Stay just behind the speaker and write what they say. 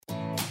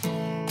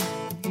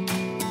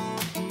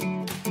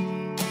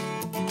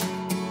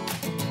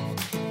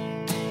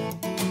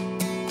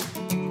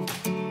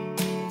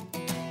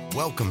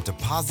Welcome to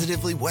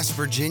Positively West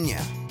Virginia,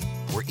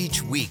 where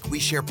each week we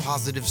share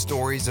positive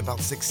stories about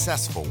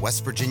successful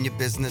West Virginia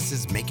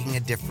businesses making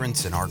a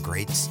difference in our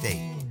great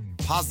state.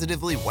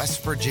 Positively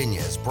West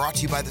Virginia is brought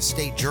to you by the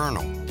State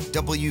Journal,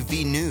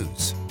 WV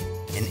News,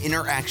 and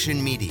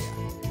Interaction Media.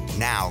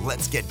 Now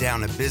let's get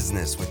down to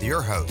business with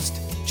your host,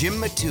 Jim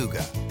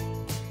Matuga.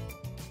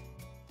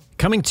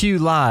 Coming to you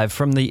live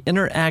from the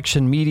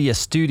Interaction Media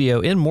studio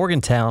in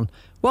Morgantown,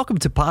 welcome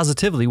to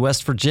Positively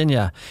West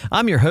Virginia.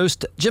 I'm your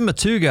host, Jim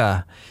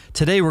Matuga.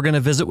 Today we're going to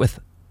visit with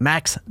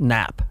Max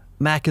Knapp.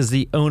 Mac is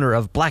the owner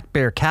of Black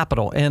Bear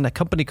Capital and a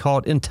company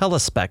called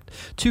Intellispect.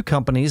 Two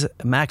companies.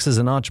 Max is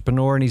an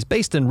entrepreneur and he's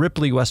based in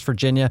Ripley, West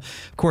Virginia.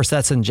 Of course,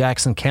 that's in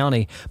Jackson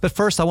County. But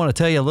first, I want to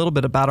tell you a little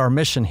bit about our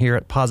mission here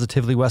at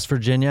Positively West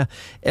Virginia.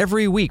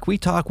 Every week, we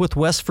talk with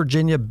West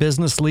Virginia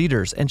business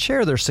leaders and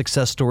share their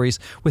success stories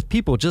with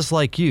people just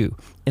like you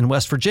in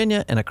West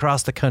Virginia and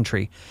across the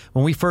country.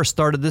 When we first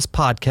started this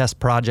podcast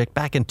project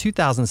back in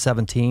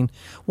 2017,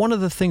 one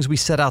of the things we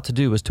set out to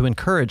do was to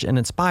encourage and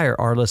inspire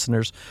our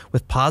listeners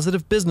with positive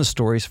business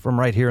stories from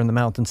right here in the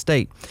Mountain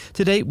State.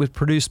 To date, we've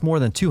produced more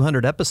than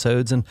 200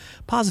 episodes, and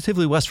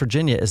Positively West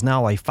Virginia is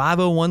now a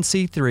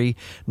 501c3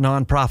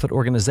 nonprofit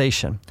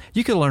organization.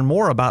 You can learn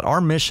more about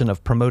our mission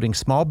of promoting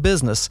small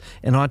business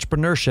and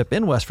entrepreneurship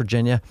in West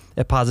Virginia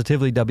at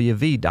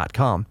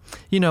positivelywv.com.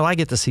 You know, I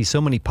get to see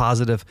so many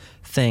positive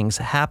things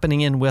happening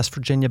in West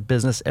Virginia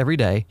business every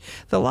day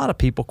that a lot of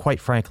people,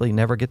 quite frankly,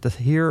 never get to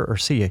hear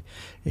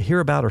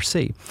about or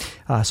see.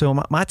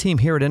 So my team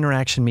here at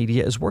Interaction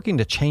Media is working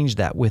to change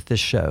that with this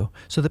show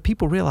so that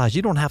people realize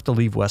you don't have to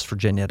leave West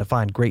Virginia to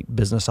find great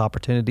business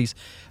opportunities.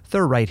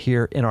 They're right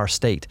here in our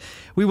state.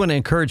 We want to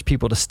encourage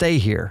people to stay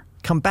here,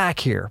 come back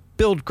here,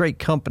 build great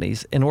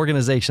companies and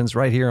organizations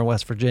right here in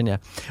West Virginia.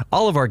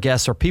 All of our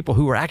guests are people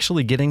who are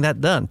actually getting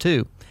that done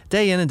too,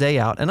 day in and day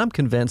out. And I'm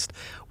convinced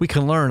we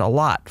can learn a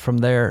lot from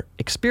their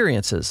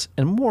experiences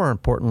and, more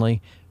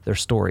importantly, their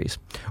stories.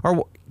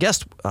 Our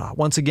guest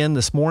once again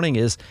this morning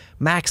is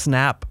Max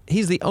Knapp.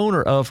 He's the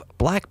owner of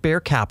Black Bear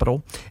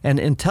Capital and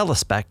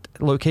Intellispect,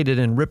 located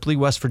in Ripley,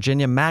 West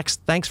Virginia. Max,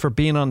 thanks for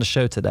being on the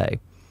show today.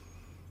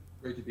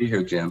 Great to be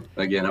here, Jim.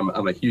 Again,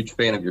 I'm a huge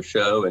fan of your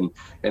show,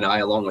 and I,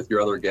 along with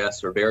your other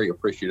guests, are very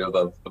appreciative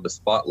of the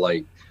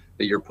spotlight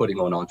that you're putting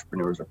on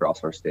entrepreneurs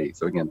across our state.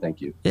 So again, thank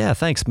you. Yeah,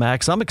 thanks,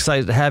 Max. I'm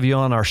excited to have you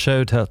on our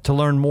show to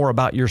learn more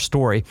about your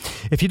story.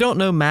 If you don't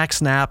know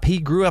Max Knapp, he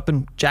grew up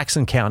in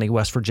Jackson County,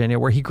 West Virginia,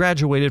 where he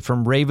graduated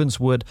from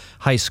Ravenswood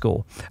High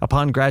School.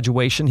 Upon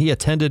graduation, he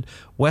attended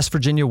West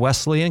Virginia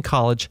Wesleyan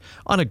College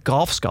on a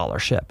golf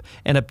scholarship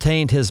and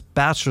obtained his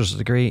bachelor's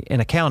degree in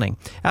accounting.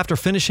 After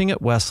finishing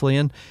at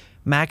Wesleyan,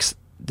 Max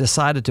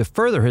decided to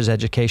further his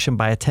education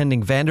by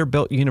attending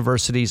Vanderbilt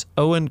University's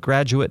Owen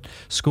Graduate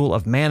School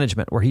of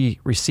Management, where he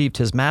received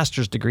his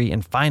master's degree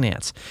in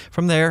finance.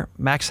 From there,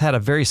 Max had a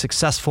very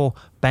successful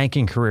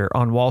banking career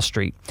on Wall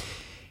Street.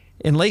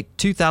 In late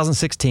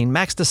 2016,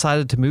 Max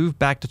decided to move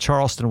back to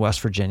Charleston,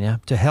 West Virginia,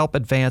 to help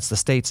advance the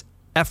state's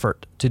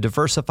effort to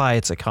diversify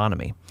its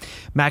economy.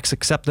 Max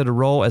accepted a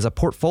role as a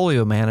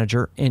portfolio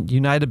manager in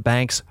United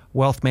Bank's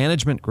wealth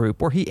management group,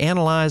 where he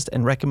analyzed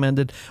and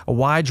recommended a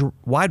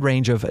wide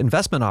range of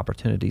investment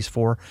opportunities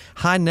for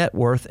high net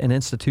worth and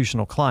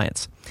institutional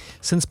clients.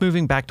 Since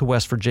moving back to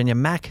West Virginia,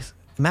 Max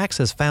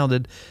has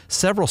founded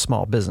several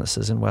small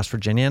businesses in West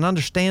Virginia and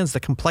understands the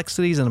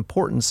complexities and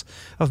importance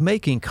of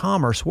making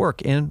commerce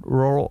work in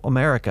rural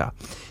America.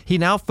 He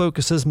now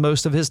focuses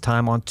most of his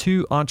time on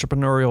two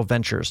entrepreneurial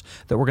ventures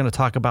that we're going to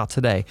talk about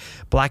today: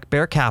 Black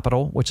Bear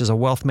Capital, which is a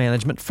wealth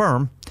management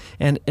firm,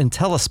 and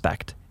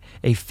Intellispect,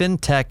 a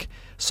fintech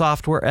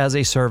software as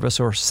a service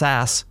or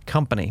SaaS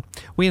company.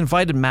 We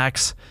invited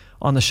Max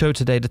on the show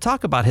today to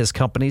talk about his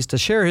companies, to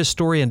share his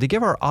story, and to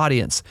give our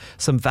audience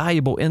some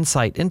valuable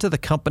insight into the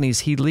companies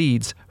he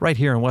leads right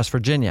here in West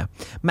Virginia.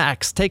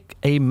 Max, take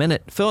a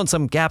minute, fill in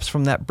some gaps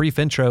from that brief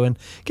intro, and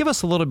give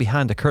us a little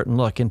behind the curtain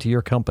look into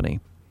your company.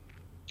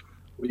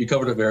 Well, you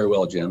covered it very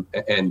well, Jim.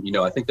 And,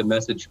 I think the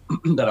message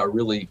that I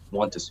really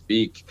want to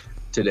speak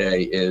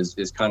today is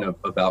kind of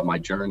about my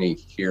journey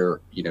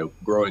here,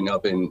 growing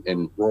up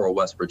in rural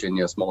West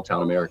Virginia, small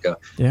town America.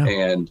 Yeah.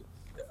 And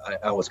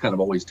I was kind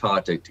of always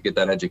taught to get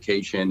that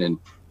education.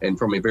 And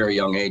from a very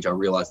young age, I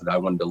realized that I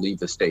wanted to leave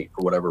the state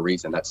for whatever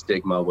reason. That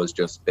stigma was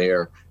just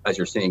there, as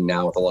you're seeing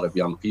now with a lot of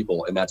young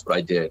people. And that's what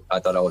I did. I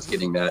thought I was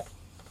getting that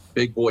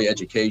big boy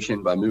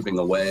education by moving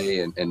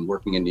away and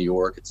working in New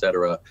York, et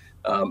cetera.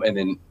 And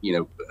then,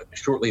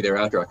 shortly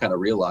thereafter, I kind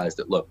of realized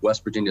that, look,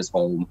 West Virginia's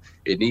home.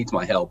 It needs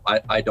my help.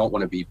 I don't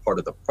want to be part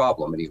of the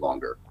problem any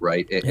longer,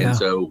 right? Yeah. And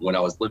so when I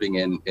was living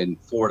in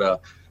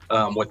Florida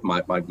with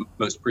my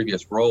most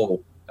previous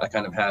role, I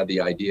kind of had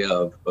the idea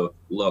of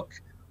look,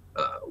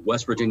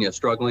 West Virginia is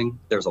struggling.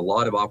 There's a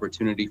lot of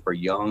opportunity for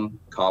young,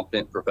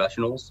 competent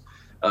professionals.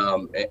 I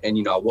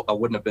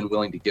wouldn't have been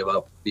willing to give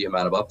up the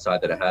amount of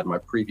upside that I had in my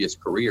previous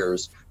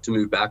careers to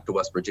move back to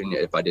West Virginia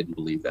if I didn't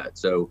believe that.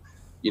 So,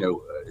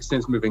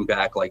 since moving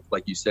back, like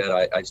you said,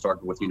 I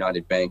started with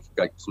United Bank,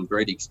 got some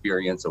great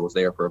experience. I was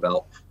there for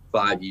about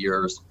 5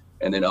 years.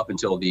 And then up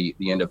until the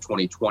end of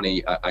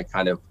 2020, I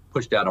kind of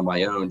pushed out on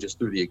my own just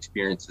through the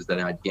experiences that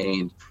I'd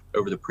gained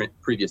over the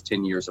previous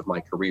 10 years of my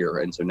career.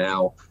 And so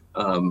now,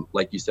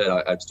 like you said,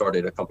 I've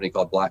started a company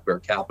called Black Bear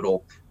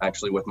Capital,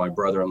 actually with my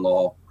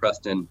brother-in-law,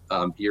 Preston,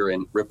 here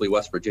in Ripley,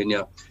 West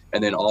Virginia.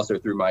 And then also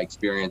through my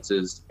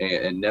experiences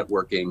and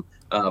networking,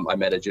 I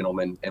met a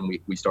gentleman and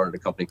we started a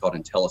company called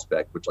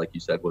Intellispect, which, like you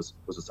said, was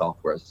a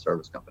software as a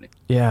service company.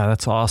 Yeah,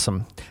 that's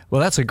awesome.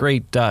 Well, that's a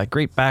great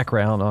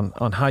background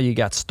on how you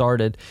got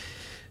started.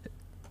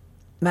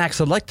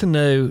 Max, I'd like to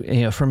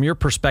know, from your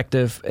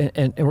perspective,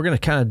 and we're going to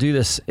kind of do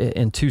this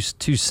in two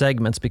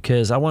segments,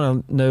 because I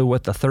want to know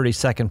what the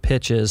 30-second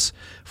pitch is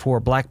for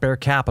Black Bear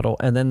Capital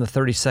and then the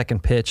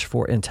 30-second pitch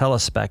for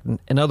Intellispect.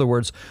 In other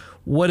words,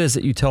 what is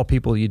it you tell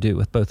people you do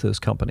with both those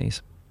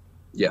companies?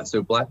 Yeah,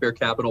 so Black Bear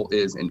Capital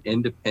is an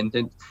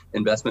independent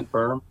investment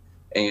firm.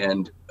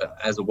 And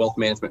as a wealth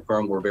management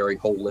firm, we're very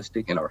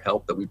holistic in our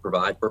help that we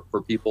provide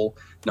for people,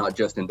 not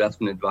just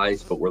investment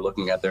advice, but we're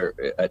looking at their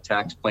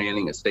tax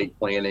planning, estate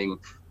planning,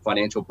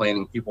 financial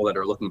planning, people that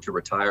are looking to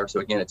retire.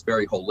 So again, it's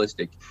very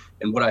holistic.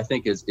 And what I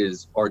think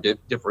is our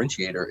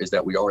differentiator is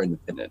that we are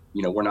independent.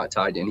 We're not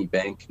tied to any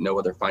bank, no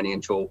other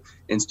financial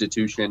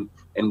institution,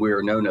 and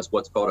we're known as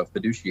what's called a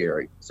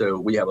fiduciary. So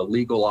we have a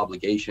legal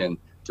obligation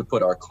to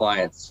put our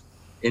clients'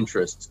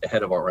 interests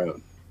ahead of our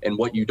own. And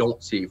what you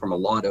don't see from a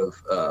lot of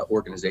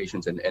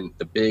organizations and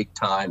the big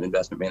time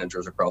investment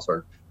managers across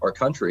our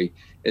country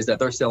is that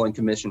they're selling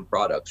commission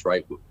products,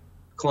 right?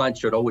 Clients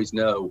should always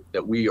know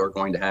that we are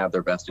going to have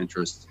their best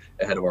interests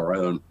ahead of our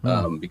own,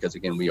 because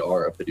again, we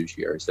are a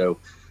fiduciary. So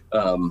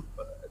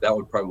that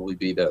would probably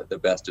be the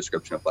best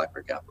description of Black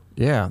Bear Capital.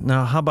 Yeah.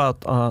 Now, how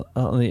about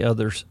on the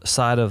other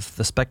side of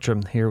the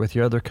spectrum here with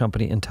your other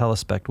company,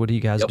 Intellispect? What do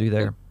you guys do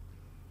there?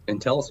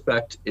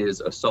 Intellispect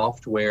is a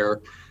software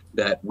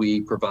that we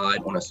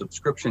provide on a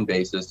subscription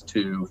basis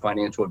to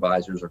financial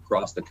advisors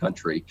across the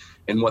country.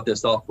 And what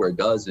this software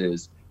does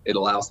is it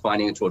allows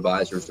financial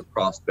advisors to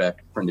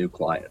prospect for new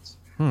clients.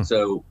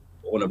 So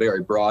on a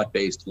very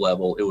broad-based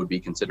level, it would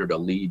be considered a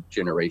lead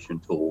generation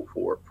tool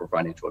for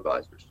financial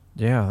advisors.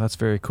 Yeah, that's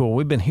very cool.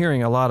 We've been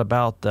hearing a lot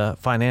about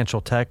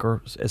financial tech,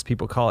 or as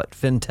people call it,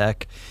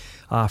 fintech,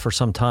 for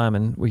some time.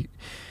 And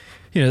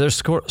there's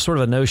sort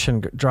of a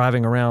notion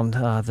driving around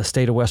the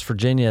state of West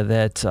Virginia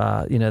that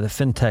the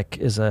fintech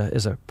is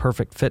a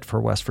perfect fit for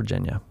West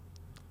Virginia.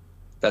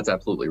 That's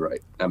absolutely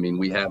right. I mean,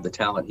 we have the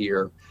talent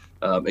here.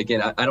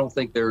 Again, I don't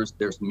think there's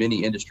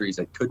many industries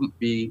that couldn't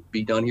be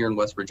done here in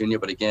West Virginia,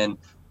 but again,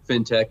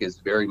 fintech is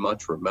very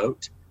much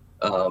remote.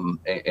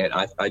 And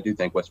I do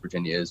think West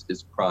Virginia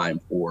is prime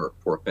for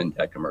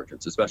fintech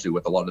emergence, especially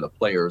with a lot of the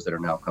players that are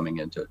now coming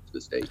into the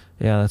state.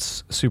 Yeah,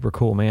 that's super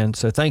cool, man.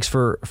 So thanks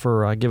for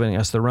giving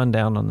us the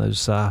rundown on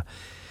those,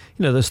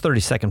 those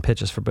 30-second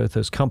pitches for both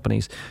those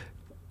companies.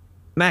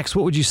 Max,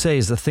 what would you say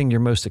is the thing you're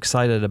most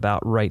excited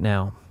about right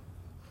now?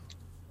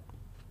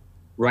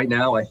 Right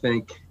now, I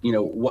think,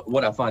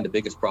 what I find the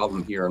biggest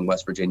problem here in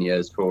West Virginia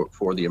is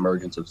for the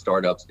emergence of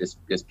startups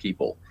is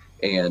people.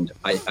 And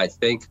I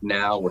think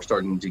now we're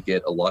starting to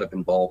get a lot of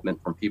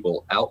involvement from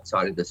people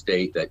outside of the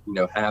state that,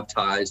 have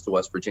ties to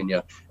West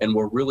Virginia. And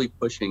we're really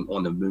pushing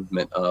on the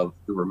movement of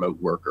the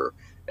remote worker.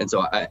 And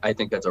so I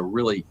think that's a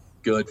really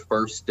good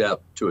first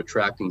step to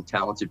attracting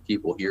talented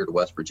people here to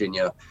West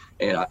Virginia.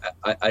 And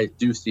I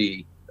do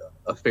see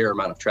a fair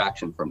amount of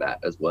traction from that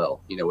as well,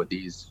 with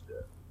these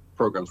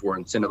programs. We're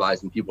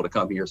incentivizing people to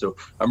come here. So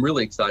I'm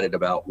really excited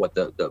about what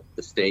the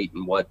state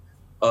and what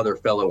other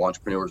fellow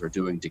entrepreneurs are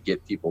doing to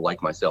get people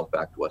like myself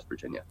back to West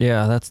Virginia.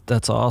 Yeah,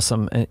 that's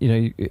awesome.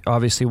 And,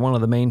 obviously one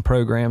of the main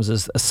programs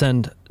is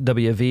Ascend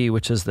WV,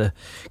 which is the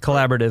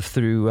collaborative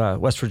through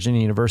West Virginia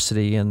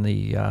University and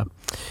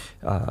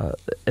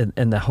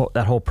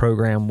that whole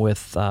program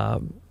with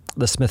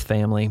the Smith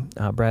family,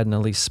 Brad and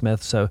Elise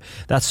Smith. So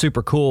that's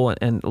super cool,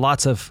 and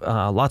lots of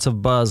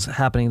buzz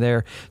happening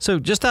there. So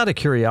just out of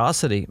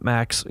curiosity,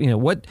 Max,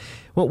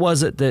 what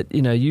was it that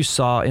you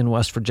saw in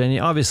West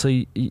Virginia?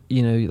 Obviously,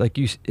 like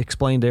you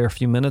explained there a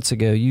few minutes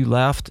ago, you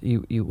left,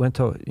 you went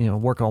to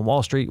work on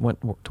Wall Street, went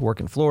to work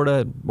in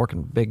Florida, work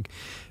in big,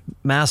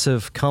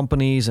 massive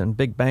companies and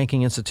big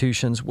banking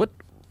institutions. What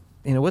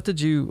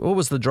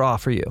was the draw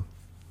for you?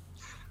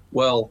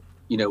 Well,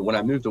 when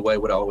I moved away,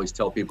 what I always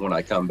tell people when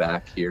I come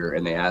back here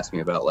and they ask me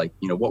about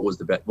what was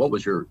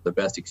the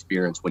best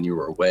experience when you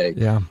were away?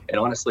 Yeah. And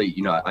honestly,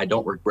 I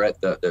don't regret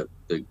the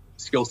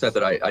skill set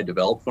that I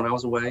developed when I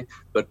was away.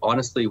 But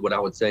honestly, what I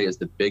would say is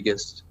the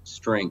biggest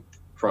strength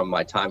from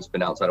my time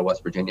spent outside of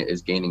West Virginia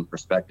is gaining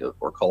perspective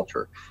or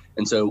culture.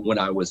 And so when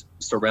I was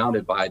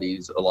surrounded by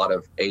a lot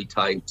of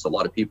A-types, a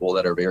lot of people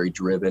that are very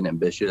driven,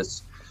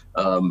 ambitious,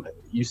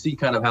 you see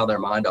kind of how their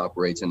mind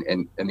operates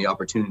and the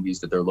opportunities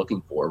that they're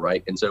looking for,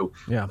 right? And so,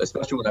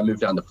 especially when I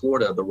moved down to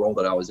Florida, the role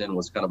that I was in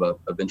was kind of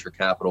a venture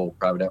capital,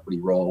 private equity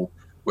role,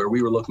 where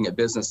we were looking at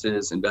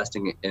businesses,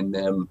 investing in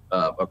them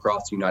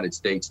across the United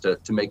States to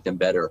make them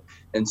better.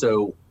 And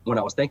so when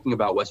I was thinking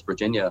about West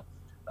Virginia,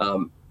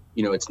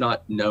 it's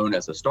not known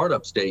as a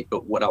startup state,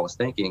 but what I was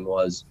thinking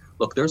was,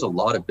 look, there's a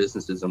lot of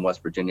businesses in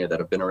West Virginia that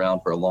have been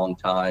around for a long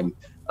time,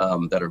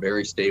 that are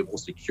very stable,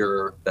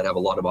 secure, that have a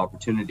lot of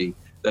opportunity,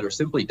 that are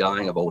simply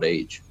dying of old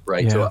age,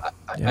 right? Yeah. So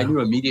I knew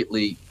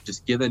immediately,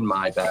 just given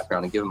my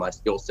background and given my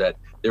skill set,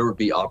 there would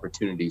be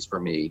opportunities for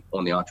me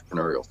on the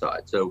entrepreneurial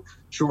side. So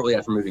shortly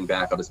after moving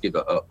back, I'll just give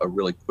a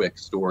really quick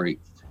story.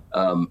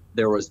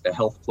 There was a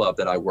health club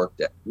that I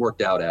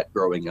worked out at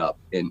growing up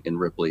in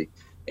Ripley,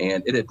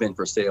 and it had been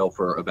for sale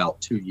for about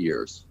 2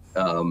 years.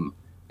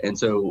 And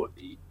so,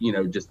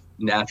 just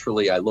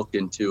naturally, I looked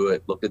into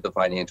it, looked at the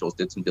financials,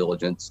 did some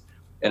diligence,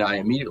 and I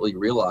immediately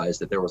realized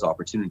that there was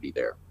opportunity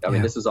there. I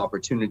mean, this is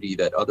opportunity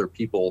that other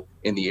people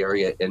in the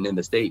area and in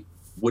the state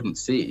wouldn't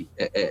see.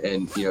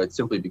 And it's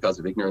simply because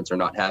of ignorance or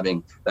not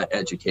having that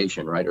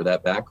education, right, or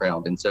that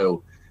background. And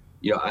so,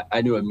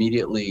 I knew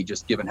immediately,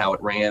 just given how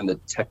it ran, the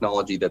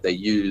technology that they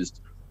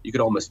used, you could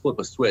almost flip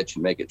a switch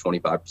and make it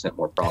 25%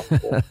 more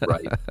profitable,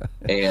 right?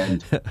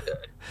 And,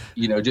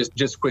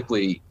 just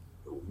quickly,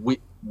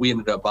 we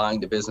ended up buying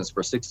the business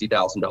for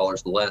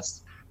 $60,000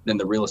 less than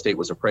the real estate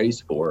was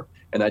appraised for,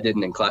 and I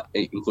didn't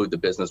include the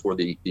business or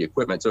the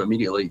equipment. So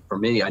immediately, for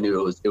me, I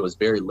knew it was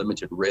very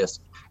limited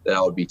risk that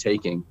I would be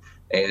taking.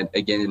 And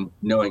again,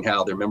 knowing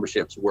how their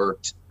memberships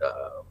worked,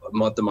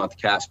 month-to-month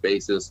cash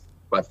basis,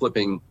 by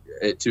flipping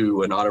it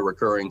to an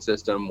auto-recurring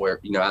system where,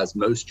 as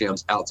most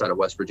gyms outside of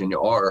West Virginia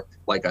are,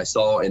 like I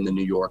saw in the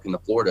New York and the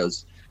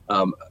Floridas,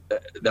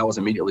 that was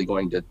immediately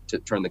going to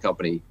turn the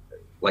company,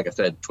 like I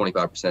said,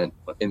 25%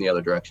 in the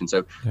other direction.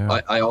 So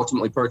I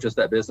ultimately purchased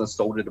that business,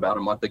 sold it about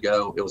a month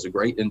ago. It was a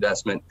great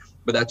investment,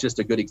 but that's just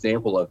a good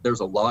example of,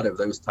 there's a lot of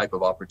those type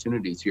of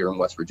opportunities here in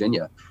West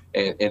Virginia.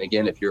 And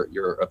again, if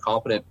you're a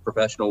competent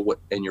professional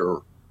and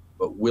you're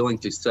willing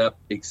to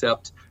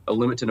accept a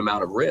limited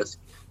amount of risk,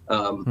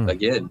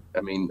 again,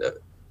 I mean,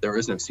 there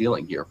is no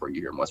ceiling here for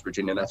you here in West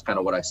Virginia. And that's kind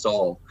of what I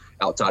saw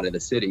outside of the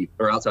city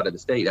or outside of the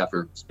state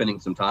after spending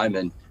some time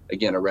and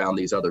again, around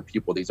these other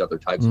people, these other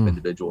types of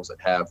individuals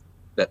that have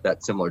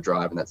that similar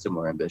drive and that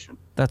similar ambition.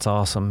 That's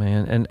awesome,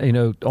 man.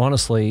 And,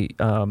 honestly,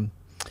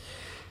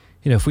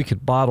 if we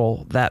could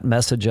bottle that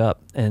message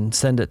up and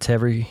send it to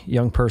every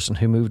young person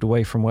who moved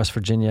away from West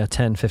Virginia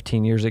 10,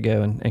 15 years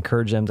ago and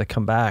encourage them to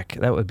come back,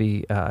 that would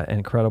be an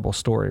incredible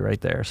story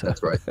right there. So.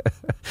 That's right.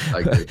 I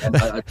agree.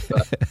 I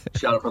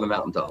shout it from the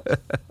mountaintops.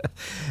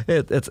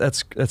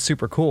 That's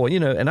super cool.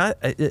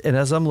 And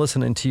as I'm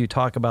listening to you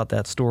talk about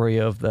that story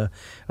of the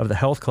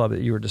health club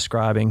that you were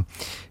describing,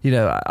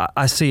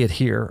 I see it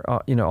here,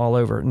 all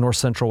over North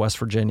Central West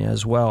Virginia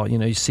as well.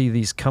 You see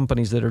these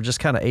companies that are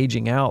just kind of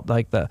aging out,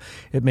 like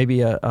it may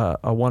be a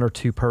one or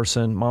two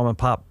person mom and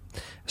pop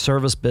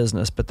service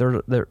business, but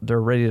they're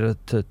ready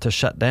to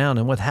shut down.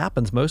 And what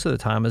happens most of the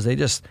time is they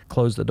just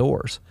close the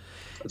doors.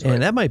 That's right.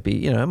 And that might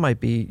be,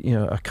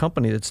 a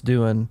company that's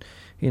doing,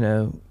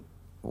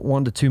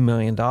 $1 to $2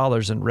 million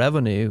in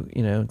revenue,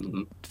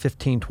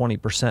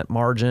 15-20%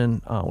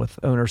 margin with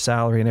owner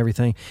salary and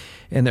everything.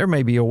 And there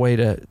may be a way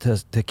to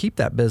keep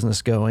that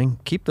business going,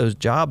 keep those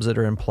jobs that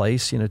are in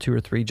place, 2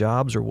 or 3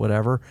 jobs or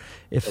whatever.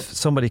 If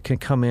somebody can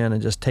come in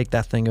and just take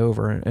that thing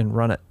over and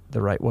run it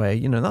the right way,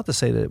 not to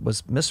say that it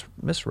was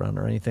misrun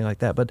or anything like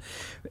that, but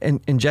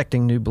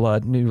injecting new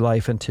blood, new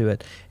life into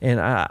it. And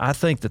I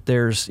think that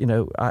there's,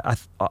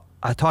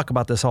 I talk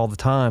about this all the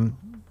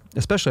time,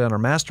 especially on our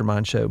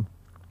mastermind show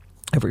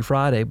every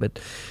Friday, but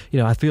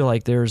I feel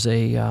like there's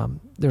a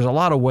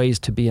lot of ways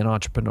to be an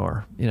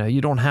entrepreneur.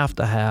 You don't have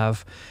to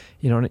have,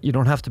 you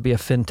don't have to be a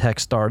fintech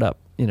startup,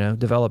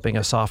 developing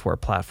a software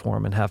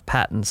platform and have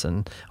patents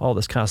and all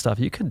this kind of stuff.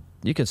 You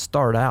could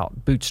start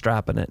out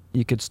bootstrapping it.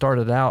 You could start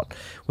it out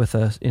with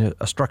a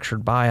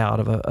structured buyout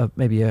of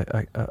maybe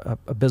a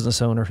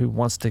business owner who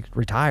wants to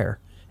retire,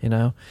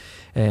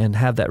 and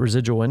have that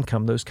residual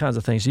income, those kinds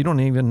of things. You don't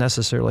even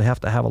necessarily have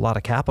to have a lot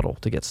of capital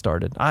to get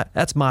started.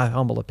 That's my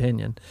humble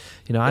opinion.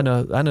 I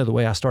know the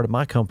way I started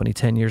my company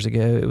 10 years ago,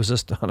 it was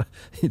just on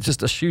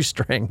just a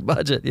shoestring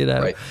budget,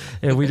 Right.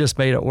 And we just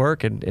made it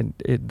work. And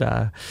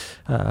I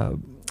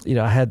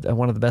had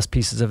one of the best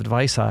pieces of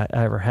advice I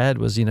ever had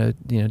was,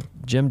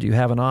 Jim, do you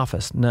have an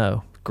office?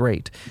 No.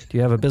 Great. Do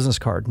you have a business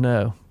card?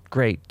 No.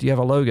 Great. Do you have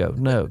a logo?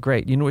 No.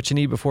 Great. You know what you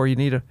need before you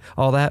need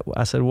all that?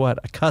 I said, what?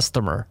 A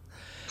customer.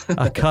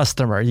 A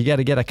customer. You got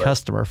to get a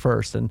customer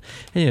first, and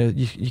you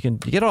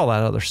get all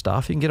that other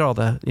stuff. You can get all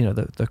the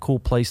the cool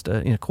place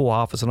to cool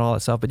office and all that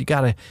stuff. But you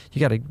got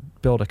to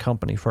build a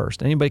company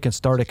first. Anybody can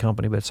start a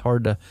company, but it's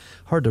hard to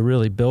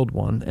really build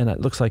one. And it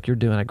looks like you're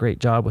doing a great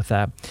job with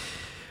that.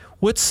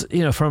 What's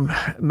from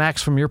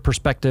Max, from your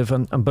perspective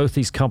on both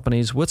these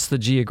companies, what's the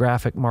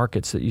geographic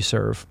markets that you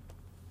serve?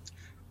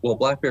 Well,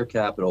 Black Bear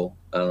Capital,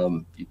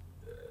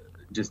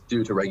 just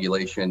due to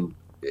regulation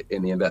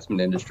in the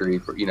investment industry,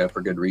 for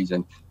good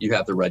reason, you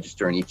have to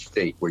register in each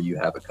state where you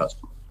have a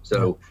customer.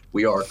 So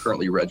we are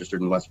currently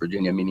registered in West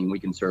Virginia, meaning we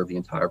can serve the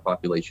entire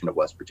population of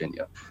West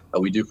Virginia.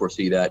 We do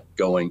foresee that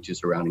going to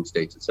surrounding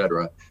states, et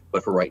cetera.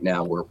 But for right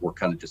now, we're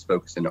kind of just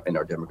focused in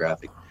our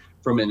demographic.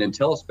 From an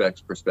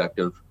Intellispect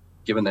perspective,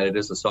 given that it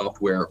is a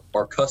software,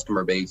 our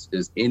customer base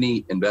is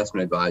any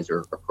investment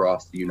advisor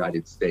across the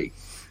United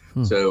States.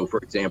 So, for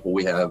example,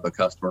 we have a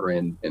customer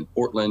in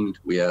Portland,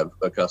 we have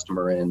a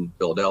customer in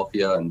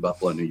Philadelphia and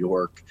Buffalo, New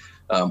York.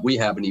 We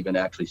haven't even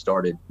actually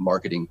started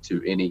marketing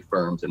to any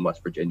firms in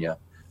West Virginia.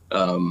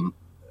 And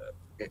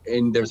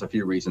there's a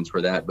few reasons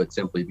for that, but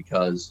simply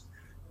because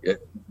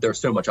there's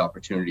so much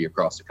opportunity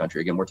across the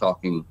country. Again, we're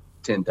talking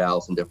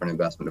 10,000 different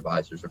investment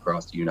advisors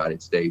across the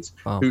United States.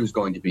 Wow. Who's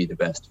going to be the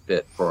best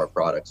fit for our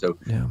product? So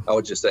I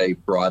would just say,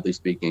 broadly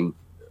speaking,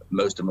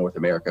 most of North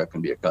America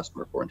can be a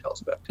customer for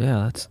Intellispect.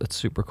 Yeah, that's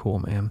super cool,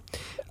 man.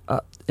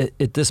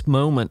 At this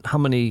moment, how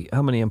many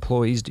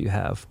employees do you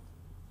have?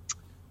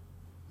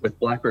 With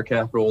Black Bear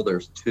Capital,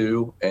 there's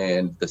 2,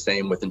 and the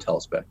same with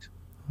Intellispect.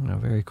 Oh,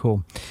 very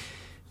cool.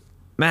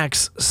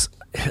 Max,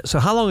 so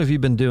how long have you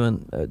been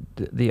doing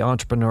the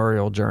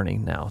entrepreneurial journey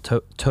now,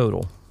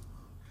 total?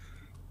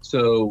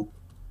 So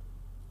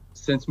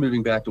since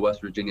moving back to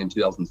West Virginia in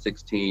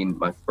 2016,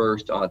 my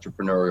first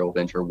entrepreneurial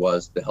venture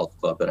was the health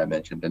club that I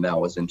mentioned, and that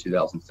was in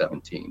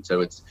 2017.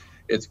 So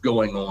it's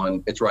going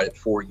on, it's right at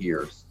 4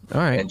 years. All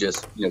right. And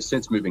just,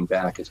 since moving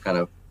back, it's kind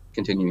of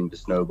continuing to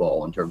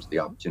snowball in terms of the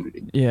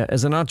opportunity. Yeah.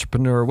 As an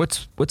entrepreneur,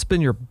 what's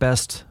been your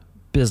best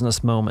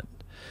business moment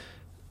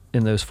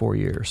in those 4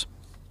 years?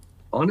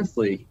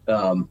 Honestly,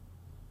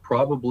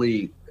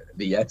 probably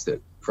the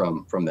exit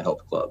from the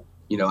health club.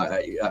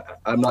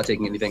 I'm not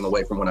taking anything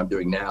away from what I'm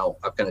doing now.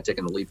 I've kind of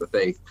taken a leap of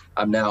faith.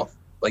 I'm now,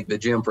 like the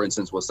gym, for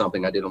instance, was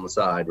something I did on the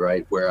side,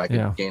 right, where I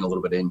could gain a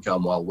little bit of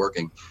income while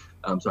working.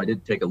 So I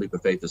did take a leap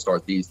of faith to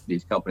start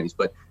these companies.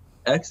 But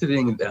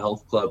exiting the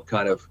health club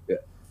kind of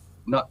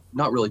not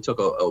really took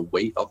a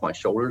weight off my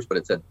shoulders, but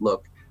it said,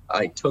 look,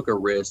 I took a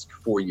risk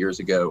 4 years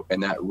ago,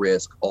 and that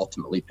risk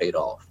ultimately paid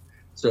off.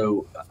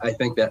 So I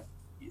think that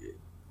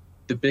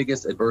the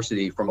biggest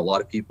adversity from a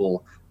lot of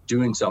people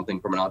doing something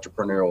from an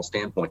entrepreneurial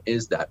standpoint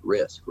is that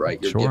risk, right?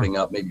 You're giving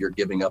up, maybe you're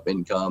giving up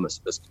income, a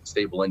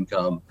stable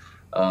income,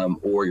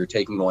 or you're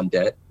taking on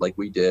debt like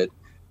we did.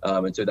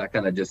 And so that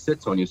kind of just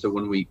sits on you. So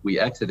when we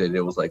exited,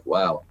 it was like,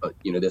 wow,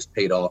 this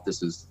paid off.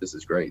 This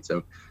is great.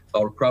 So I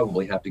would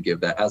probably have to give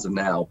that, as of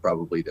now,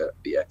 probably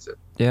the exit.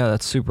 Yeah,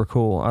 that's super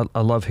cool.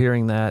 I love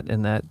hearing that,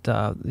 and that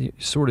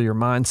sort of your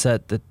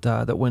mindset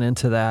that went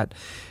into that.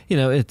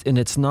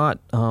 It's not,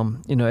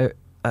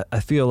 I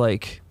feel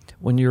like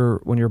when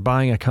you're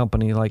buying a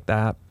company like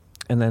that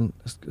and then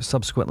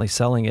subsequently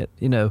selling it,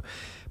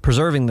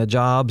 preserving the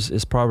jobs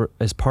is part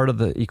of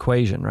the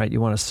equation, right? You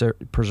want to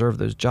preserve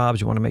those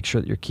jobs. You want to make sure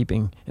that you're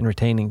keeping and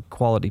retaining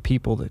quality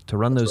people to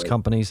run those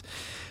companies.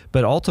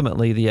 But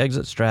ultimately, the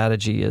exit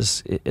strategy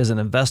is an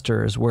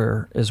investor is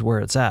where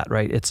it's at,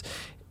 right? It's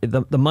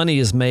the money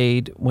is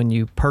made when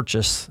you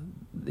purchase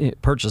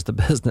the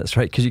business,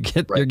 right? Because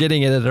you're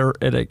getting it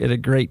at a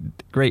great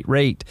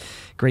rate,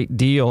 great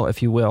deal,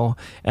 if you will.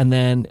 And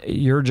then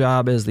your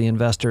job as the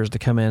investor is to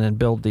come in and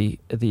build the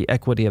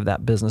equity of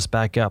that business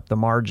back up, the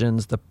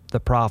margins, the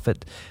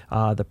profit,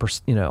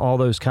 all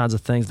those kinds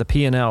of things. The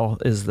P&L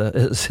is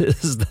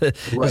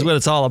what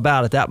it's all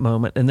about at that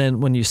moment. And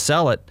then when you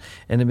sell it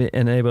and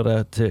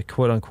able to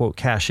quote unquote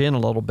cash in a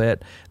little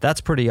bit,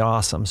 that's pretty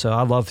awesome. So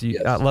I love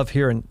I love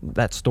hearing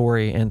that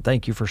story, and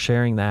thank you for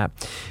sharing that.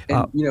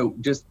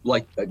 And just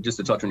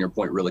to touch on your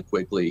point really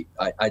quickly,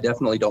 I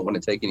definitely don't want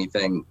to take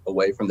anything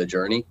away from the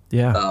journey.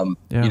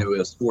 It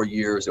was 4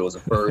 years, it was a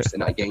first,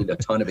 and I gained a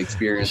ton of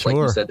experience. Like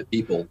you said, the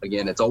people,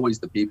 again, it's always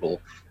the people.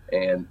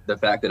 And the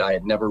fact that I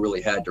had never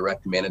really had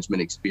direct management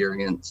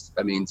experience.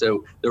 I mean,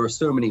 so there were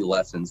so many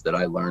lessons that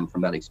I learned from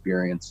that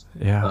experience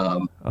that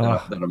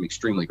I'm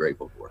extremely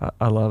grateful for.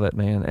 I love it,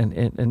 man.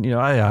 And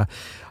I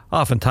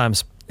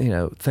oftentimes,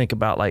 think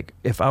about, like,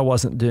 if I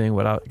wasn't doing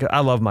what I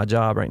love my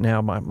job right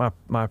now,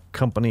 my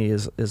company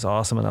is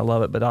awesome and I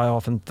love it. But I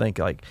often think,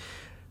 like,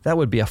 that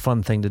would be a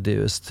fun thing to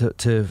do, is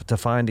to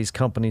find these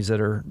companies that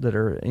are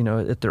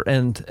at their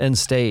end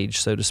stage,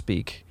 so to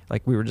speak,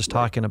 like we were just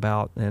talking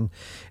about, and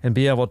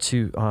be able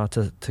to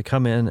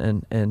come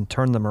in and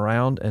turn them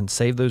around and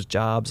save those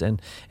jobs and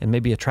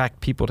maybe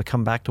attract people to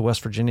come back to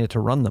West Virginia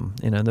to run them,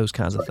 those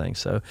kinds of things.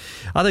 So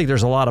I think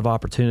there's a lot of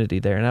opportunity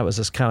there, and that was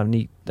just kind of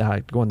neat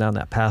going down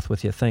that path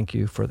with you. Thank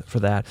you for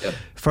that. Yep.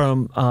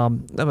 I'm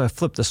going to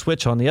flip the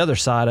switch on the other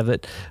side of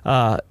it.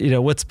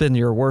 What's been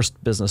your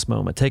worst business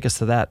moment? Take us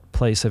to that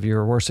place of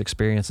your worst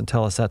experience and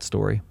tell us that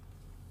story.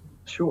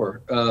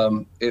 Sure.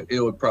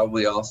 It would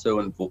probably also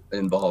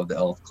involve the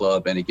health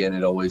club. And again,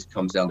 it always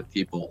comes down to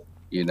people,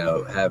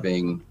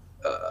 having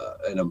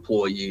an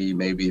employee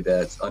maybe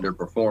that's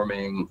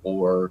underperforming,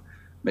 or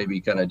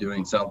maybe kind of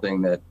doing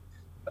something that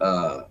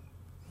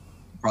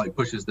probably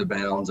pushes the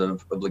bounds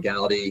of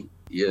legality,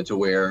 to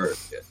where,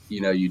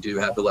 you do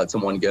have to let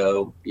someone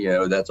go.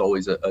 That's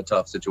always a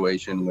tough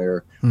situation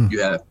where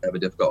you have to have a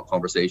difficult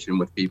conversation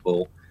with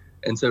people.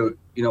 And so,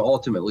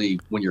 ultimately,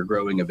 when you're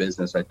growing a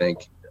business, I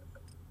think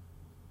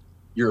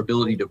your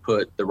ability to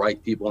put the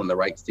right people in the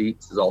right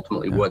seats is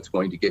ultimately what's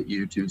going to get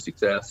you to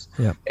success.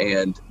 Yeah.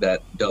 And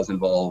that does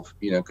involve,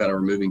 kind of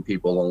removing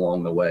people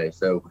along the way.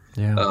 So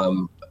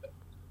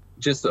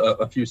just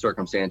a few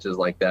circumstances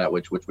like that,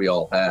 which we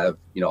all have,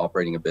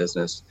 operating a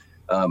business,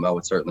 I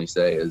would certainly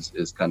say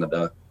is kind of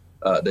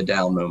the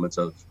down moments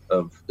of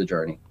the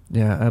journey.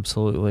 Yeah,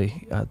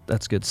 absolutely.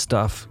 That's good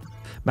stuff.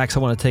 Max, I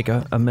want to take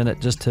a minute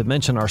just to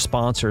mention our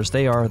sponsors.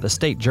 They are the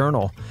State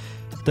Journal,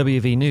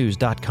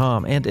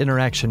 WVNews.com, and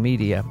Interaction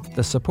Media.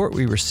 The support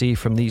we receive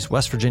from these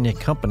West Virginia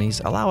companies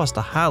allow us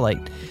to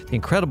highlight the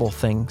incredible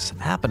things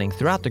happening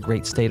throughout the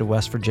great state of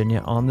West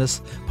Virginia on this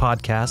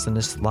podcast and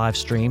this live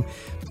stream,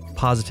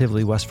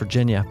 Positively West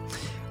Virginia.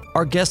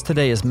 Our guest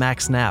today is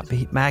Max Knapp.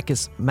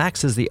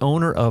 Max is the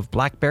owner of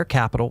Black Bear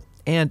Capital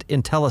and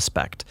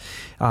Intellispect.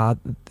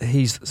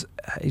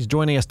 He's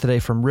joining us today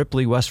from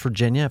Ripley, West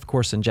Virginia, of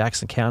course, in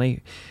Jackson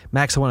County.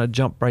 Max, I want to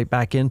jump right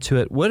back into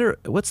it.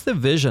 What's the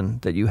vision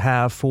that you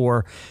have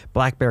for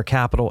Black Bear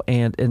Capital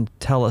and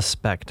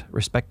Intellispect,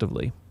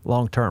 respectively,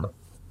 long term?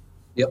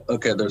 Yep.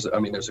 Okay. There's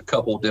a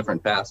couple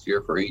different paths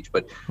here for each,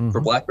 but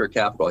for Black Bear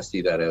Capital, I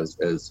see that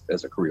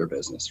as a career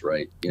business,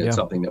 right? It's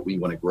something that we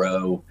want to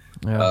grow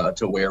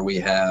to where we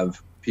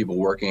have people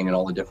working in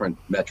all the different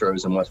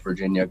metros in West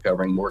Virginia,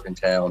 covering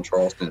Morgantown,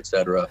 Charleston, et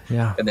cetera.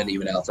 Yeah. And then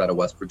even outside of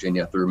West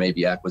Virginia through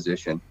maybe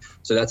acquisition.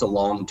 So that's a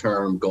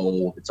long-term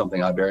goal. It's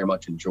something I very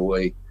much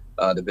enjoy,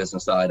 the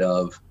business side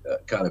of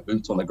kind of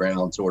boots on the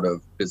ground sort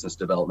of business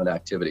development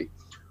activity.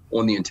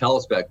 On the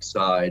Intellispect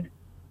side,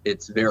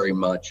 it's very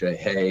much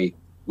hey,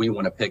 we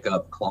want to pick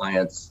up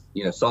clients.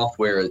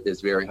 Software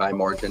is very high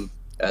margin,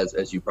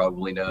 as you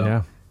probably know.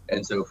 Yeah.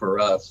 And so for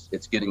us,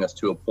 it's getting us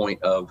to a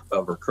point of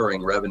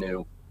recurring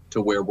revenue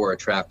to where we're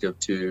attractive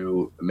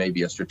to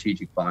maybe a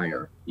strategic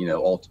buyer.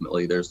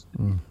 Ultimately, there's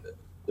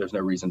no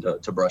reason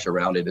to brush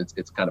around it.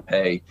 It's kind of,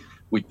 hey,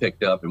 we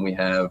picked up and we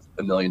have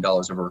 $1 million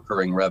of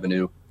recurring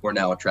revenue. We're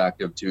now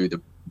attractive to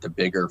the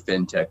bigger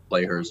fintech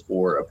players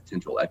for a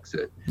potential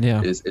exit.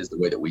 Yeah. is the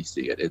way that we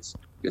see it. It's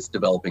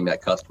developing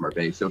that customer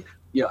base. So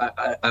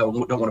I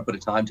don't want to put a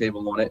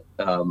timetable on it,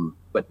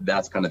 but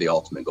that's kind of the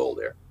ultimate goal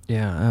there.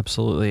 Yeah,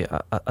 absolutely.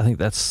 I think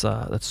that's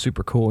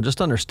super cool.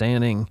 Just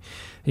understanding,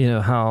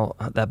 how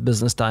that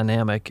business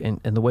dynamic and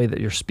the way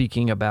that you're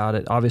speaking about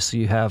it. Obviously,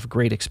 you have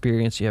great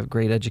experience. You have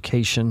great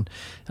education.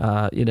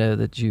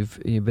 That you've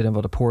been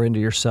able to pour into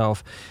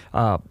yourself.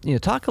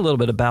 Talk a little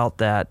bit about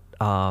that.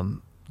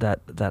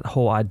 That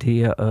whole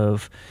idea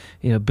of,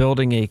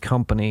 building a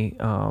company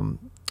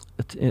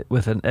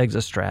with an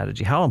exit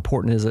strategy. How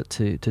important is it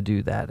to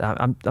do that?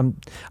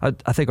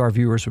 I think our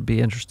viewers would be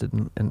interested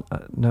in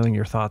knowing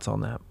your thoughts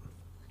on that.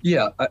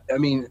 Yeah, I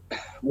mean,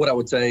 what I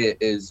would say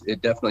is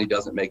it definitely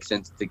doesn't make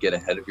sense to get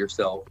ahead of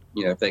yourself,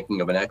 thinking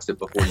of an exit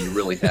before you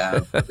really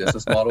have a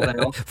business model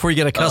down. Before you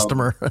get a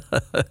customer.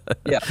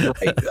 Yeah,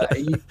 right.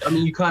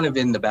 You kind of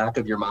in the back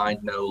of your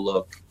mind know,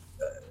 look,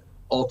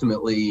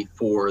 ultimately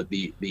for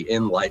the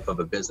end life of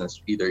a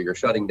business, either you're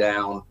shutting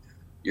down,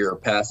 you're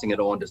passing it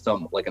on to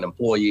some like an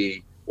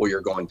employee, or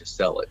you're going to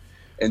sell it.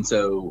 And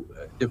so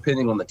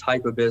depending on the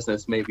type of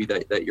business maybe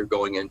that you're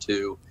going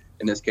into,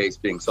 in this case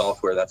being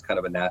software, that's kind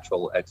of a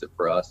natural exit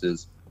for us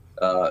is,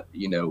 a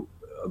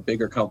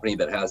bigger company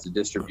that has the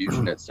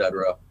distribution, et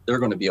cetera, they're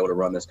going to be able to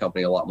run this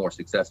company a lot more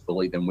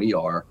successfully than we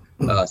are,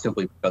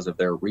 simply because of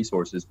their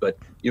resources. But,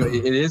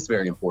 it is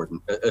very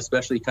important,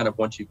 especially kind of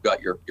once you've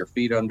got your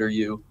feet under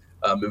you,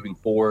 moving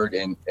forward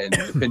and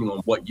depending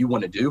on what you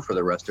want to do for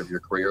the rest of your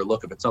career.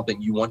 Look, if it's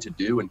something you want to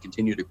do and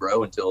continue to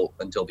grow until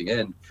the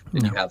end,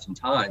 then you have some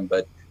time.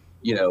 But,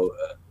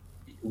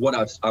 what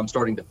I'm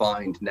starting to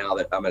find now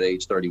that I'm at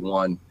age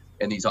 31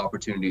 and these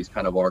opportunities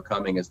kind of are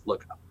coming is,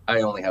 look,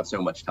 I only have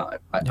so much time.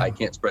 I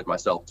can't spread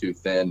myself too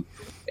thin.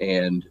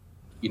 And,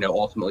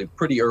 ultimately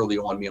pretty early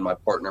on, me and my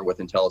partner with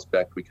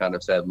Intellispect, we kind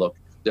of said, look,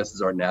 this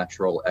is our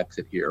natural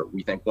exit here.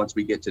 We think once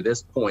we get to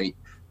this point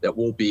that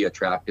will be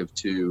attractive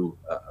to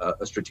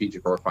a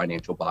strategic or a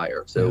financial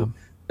buyer. So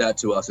that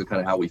to us is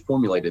kind of how we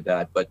formulated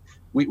that. But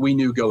we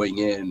knew going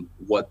in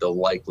what the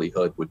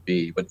likelihood would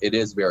be. But it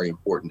is very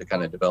important to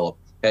kind of develop,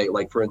 hey,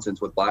 like for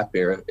instance, with Black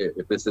Bear,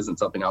 if this isn't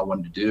something I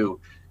wanted to do,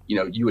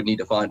 you would need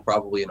to find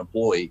probably an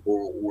employee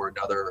or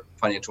another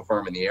financial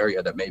firm in the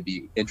area that may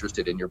be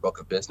interested in your book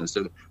of business.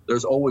 So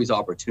there's always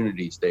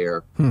opportunities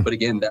there. But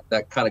again,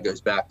 that kind of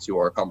goes back to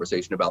our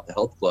conversation about the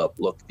health club.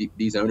 Look,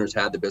 these owners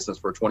had the business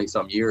for 20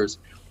 some years.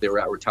 They were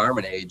at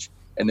retirement age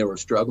and they were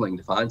struggling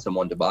to find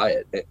someone to buy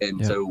it.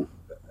 And so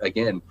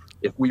again,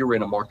 if we were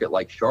in a market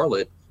like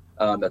Charlotte,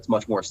 that's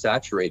much more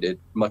saturated,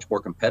 much more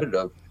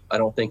competitive, I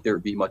don't think there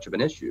would be much of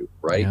an issue,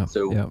 right?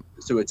 So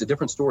it's a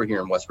different story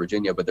here in West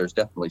Virginia, but there's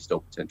definitely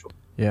still potential.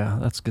 Yeah,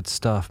 that's good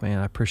stuff, man.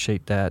 I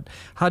appreciate that.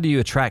 How do you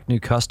attract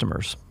new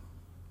customers?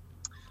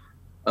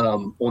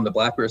 On the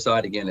Black Bear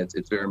side, again,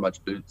 it's very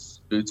much boots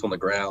on the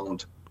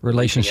ground.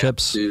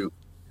 Relationships.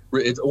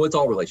 It's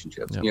all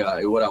relationships.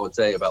 Yep. What I would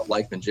say about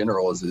life in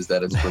general is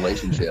that it's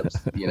relationships.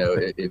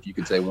 If you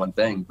could say one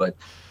thing, but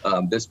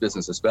this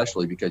business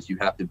especially, because you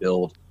have to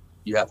build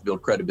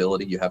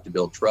credibility, you have to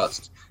build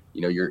trust.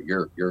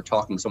 You're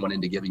talking someone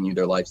into giving you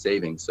their life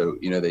savings. So,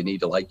 they need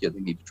to like you, they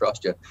need to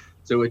trust you.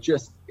 So it's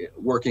just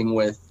working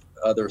with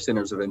other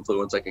centers of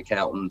influence like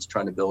accountants,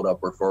 trying to build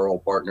up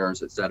referral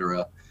partners, et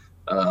cetera.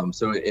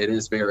 So it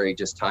is very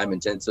just time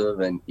intensive,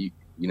 and you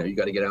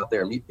got to get out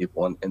there and meet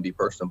people and be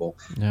personable.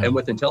 Yeah. And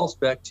with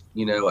Intellispect,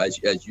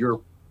 as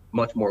you're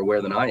much more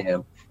aware than I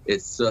am,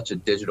 it's such a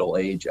digital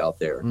age out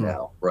there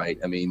now, right?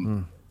 I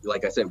mean,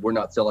 like I said, we're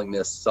not selling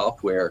this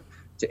software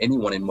to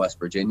anyone in West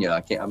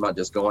Virginia. I'm not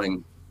just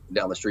going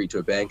down the street to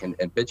a bank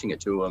and pitching it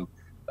to them.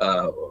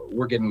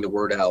 We're getting the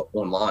word out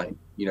online,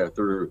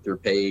 through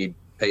paid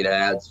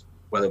ads,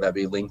 whether that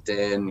be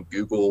LinkedIn,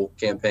 Google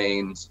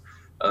campaigns,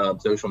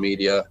 social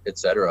media, et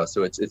cetera.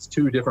 So it's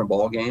two different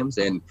ball games.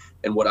 And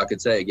what I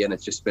could say, again,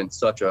 it's just been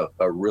such a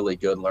really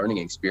good learning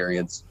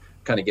experience,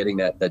 kind of getting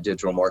that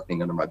digital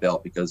marketing under my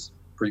belt, because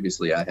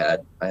previously I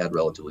had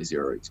relatively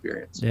zero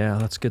experience. Yeah,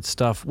 that's good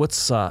stuff.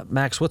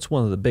 Max, what's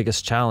one of the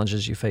biggest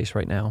challenges you face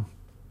right now?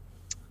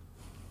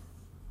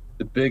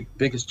 The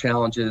biggest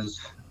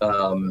challenges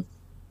on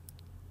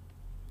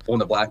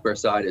the black bear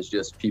side is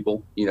just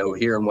people.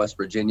 Here in West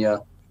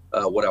Virginia,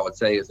 what I would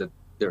say is that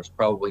there's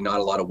probably not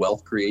a lot of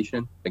wealth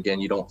creation.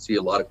 Again, you don't see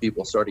a lot of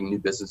people starting new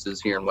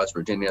businesses here in West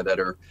Virginia that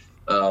are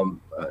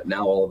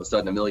now all of a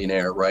sudden a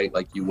millionaire, right?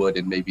 Like you would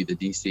in maybe the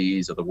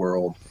DCs of the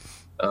world.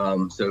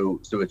 So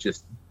it's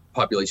just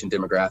population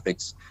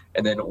demographics.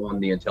 And then on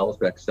the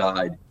Intellispect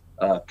side,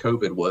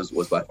 COVID was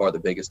by far the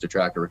biggest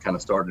detractor. It kind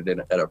of started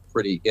at a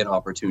pretty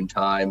inopportune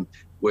time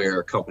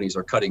where companies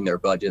are cutting their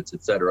budgets,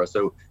 et cetera.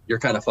 So you're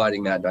kind of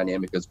fighting that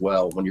dynamic as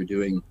well when you're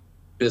doing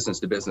business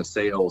to business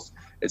sales.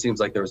 It seems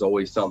like there's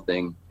always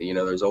something,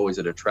 there's always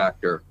a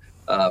detractor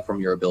from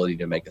your ability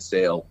to make a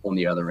sale on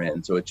the other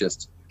end. So it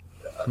just,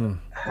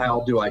 how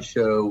do I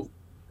show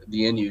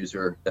the end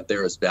user that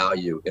there is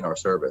value in our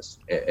service?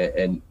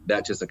 And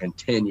that's just a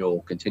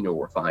continual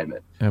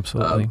refinement.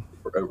 Absolutely.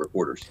 Over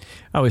quarters.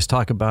 I always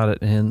talk about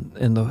it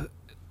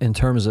in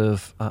terms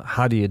of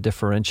how do you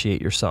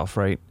differentiate yourself,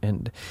 right?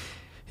 And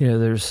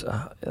there's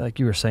like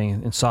you were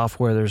saying, in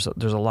software, there's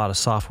a lot of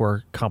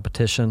software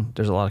competition.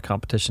 There's a lot of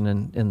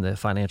competition in the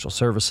financial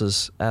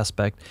services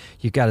aspect.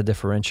 You've got to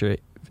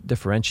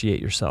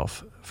differentiate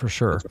yourself for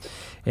sure. Right.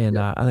 And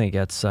I think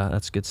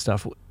that's good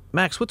stuff.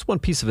 Max, what's one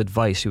piece of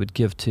advice you would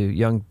give to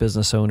young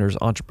business owners,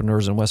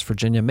 entrepreneurs in West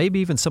Virginia, maybe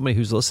even somebody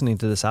who's listening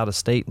to this out of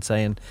state and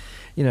saying,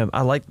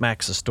 I like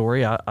Max's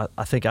story. I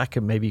think I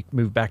could maybe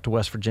move back to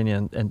West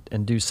Virginia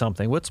and do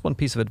something. What's one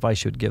piece of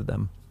advice you would give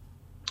them?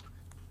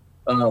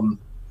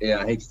 Yeah,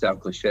 I hate to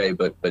sound cliche,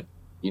 but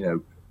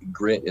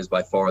grit is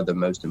by far the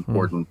most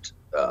important,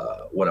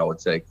 what I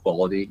would say,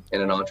 quality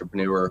in an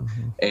entrepreneur.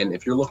 Mm-hmm. And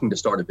if you're looking to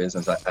start a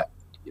business,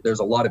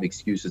 there's a lot of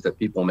excuses that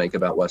people make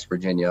about West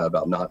Virginia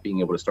about not being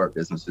able to start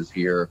businesses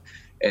here.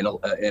 And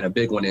a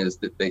big one is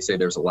that they say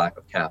there's a lack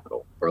of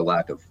capital or a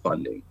lack of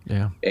funding.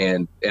 Yeah.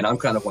 And I'm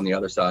kind of on the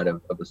other side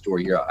of the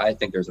story here. I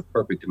think there's a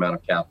perfect amount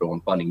of capital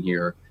and funding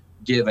here,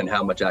 given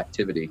how much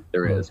activity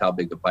there is, how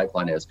big the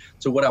pipeline is.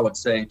 So what I would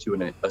say to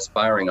an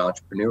aspiring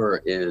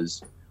entrepreneur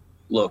is,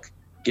 look,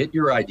 get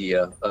your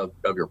idea of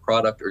your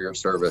product or your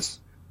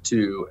service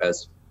to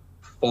as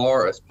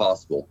far as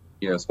possible,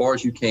 as far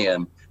as you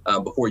can,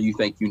 before you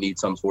think you need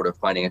some sort of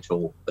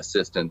financial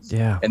assistance.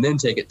 Yeah. And then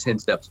take it 10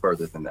 steps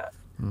further than that.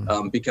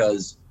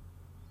 Because,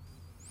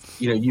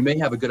 you may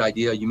have a good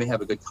idea, you may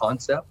have a good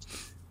concept,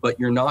 but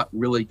you're not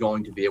really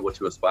going to be able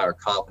to aspire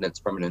confidence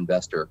from an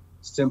investor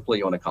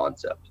simply on a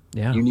concept.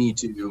 Yeah. You need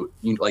to,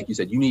 like you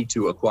said, you need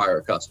to acquire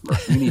a customer.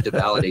 You need to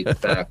validate the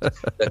fact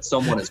that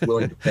someone is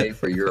willing to pay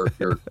for your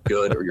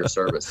good or your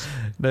service.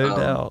 No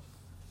doubt.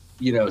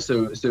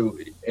 So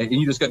and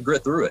you just got to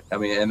grit through it. I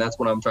mean, and that's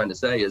what I'm trying to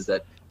say is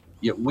that,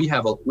 we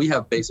have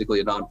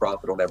basically a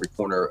nonprofit on every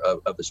corner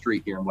of the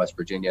street here in West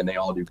Virginia, and they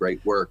all do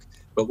great work.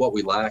 But what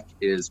we lack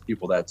is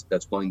people that's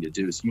willing to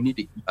do. So you need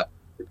to,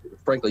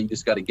 frankly, you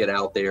just got to get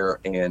out there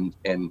and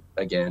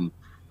again,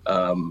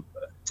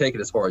 take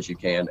it as far as you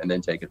can, and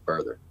then take it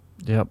further.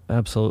 Yep,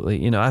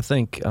 absolutely. I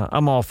think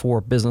I'm all for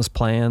business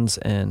plans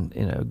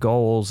and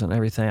goals and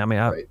everything. I mean,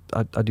 right.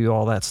 I do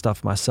all that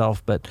stuff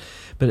myself, but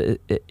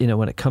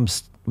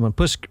when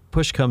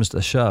push comes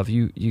to shove,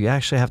 you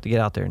actually have to get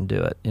out there and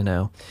do it,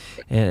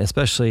 and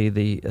especially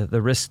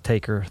the risk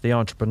taker, the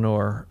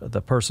entrepreneur,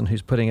 the person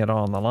who's putting it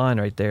on the line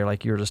right there,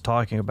 like you were just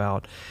talking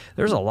about.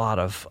 There's a lot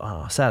of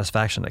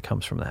satisfaction that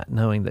comes from that,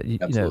 knowing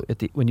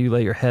that when you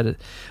lay your head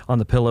on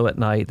the pillow at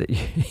night, that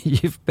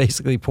you've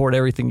basically poured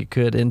everything you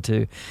could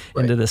into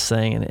this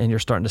thing, and you're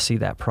starting to see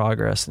that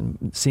progress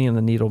and seeing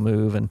the needle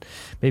move, and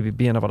maybe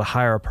being able to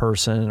hire a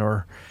person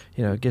or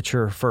get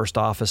your first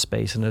office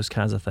space and those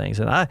kinds of things.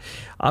 And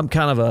I'm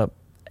kind of a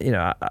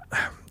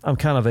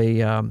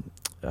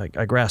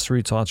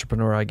grassroots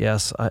entrepreneur, I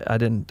guess. I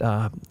didn't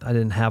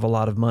have a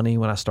lot of money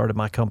when I started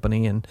my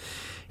company, and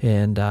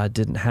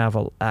didn't have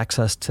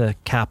access to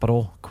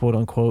capital, quote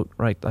unquote,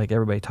 right, like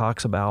everybody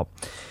talks about.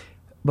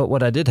 But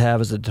what I did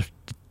have is a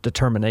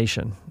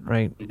determination,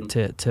 right,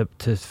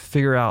 to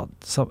figure out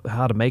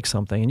how to make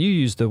something. And you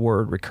used the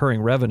word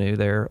recurring revenue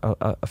there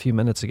a few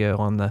minutes ago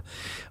on the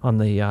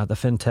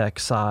fintech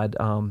side,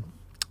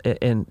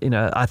 and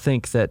I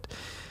think that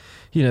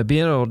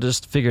being able to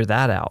just figure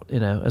that out,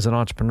 as an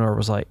entrepreneur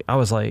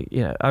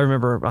I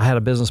remember I had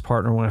a business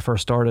partner when I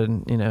first started,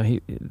 and,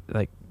 he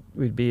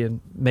we'd be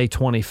in May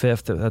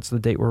 25th. That's the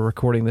date we're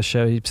recording the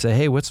show. He'd say,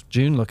 "Hey, what's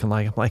June looking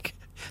like?" I'm like,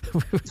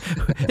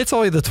 "It's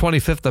only the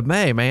 25th of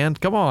May, man.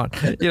 Come on,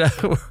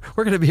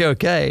 we're going to be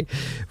okay."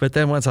 But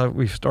then once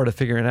we started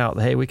figuring out,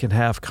 hey, we can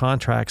have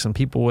contracts and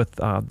people with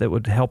that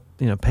would help,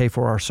 pay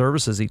for our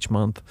services each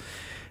month.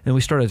 And we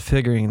started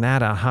figuring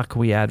that out. How can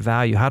we add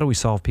value? How do we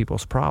solve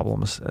people's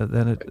problems?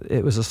 Then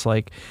it was just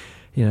like,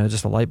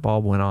 just a light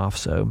bulb went off.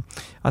 So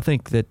I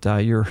think that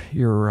your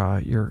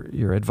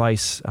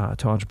advice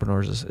to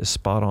entrepreneurs is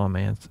spot on,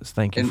 man.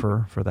 Thank you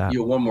for that.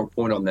 One more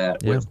point on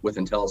that. Yeah. With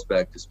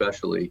Intellispect,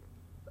 especially,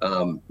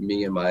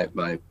 me and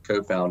my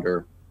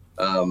co-founder,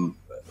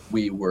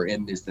 we were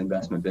in this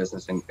investment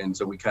business, and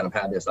so we kind of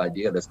had this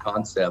idea, this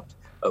concept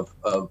of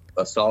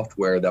a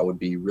software that would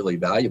be really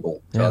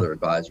valuable to other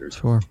advisors.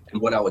 Sure.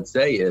 And what I would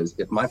say is,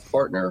 if my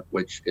partner,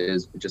 which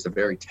is just a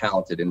very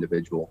talented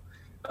individual,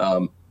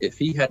 if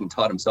he hadn't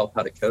taught himself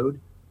how to code,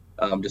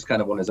 just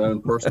kind of on his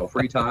own personal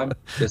free time,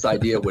 this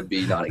idea would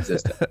be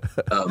non-existent.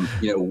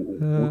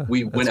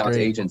 We went out to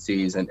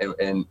agencies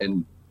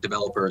and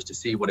developers to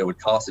see what it would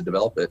cost to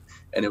develop it,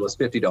 and it was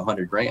 $50,000 to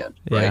 $100,000, right?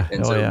 Yeah.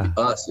 And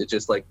us, it's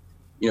just like,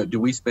 do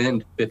we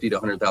spend $50,000 to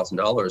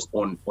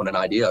 $100,000 on an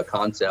idea, a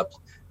concept,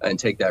 and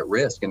take that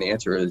risk? And the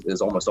answer is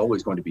almost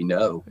always going to be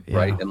no,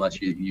 right?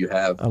 Unless you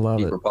have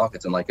deeper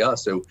pockets, and like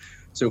us.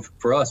 So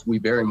for us, we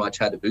very much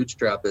had to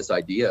bootstrap this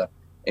idea.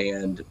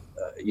 And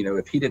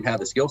if he didn't have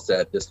the skill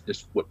set, this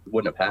just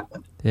wouldn't have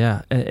happened.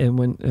 Yeah, and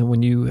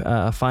when you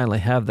finally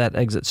have that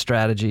exit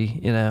strategy,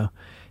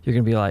 you're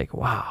gonna be like,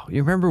 wow,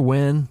 you remember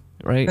when?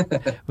 Right?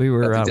 We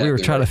were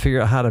trying to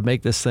figure out how to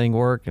make this thing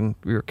work, and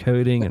we were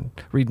coding and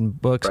reading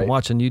books and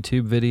watching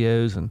YouTube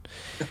videos, and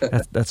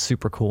that's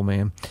super cool,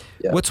 man.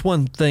 Yeah. What's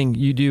one thing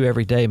you do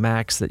every day,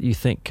 Max, that you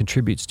think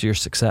contributes to your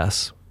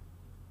success?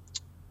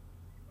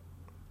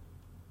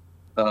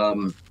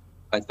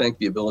 I think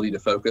the ability to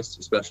focus,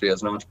 especially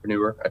as an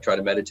entrepreneur. I try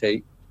to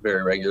meditate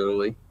very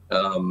regularly.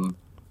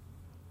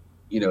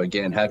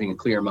 Again, having a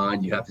clear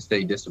mind, you have to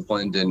stay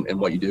disciplined in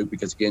what you do,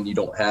 because again, you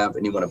don't have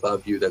anyone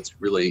above you that's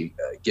really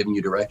giving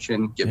you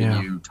direction, giving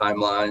you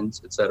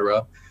timelines,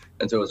 etc.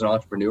 And so as an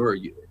entrepreneur,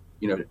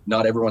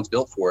 not everyone's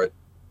built for it.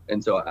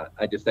 And so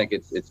I just think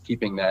it's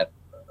keeping that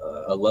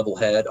a level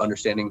head,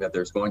 understanding that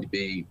there's going to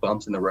be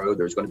bumps in the road.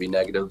 There's going to be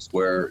negatives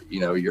where,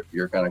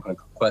 you're kind of going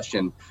to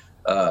question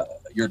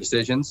your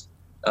decisions.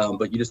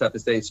 But you just have to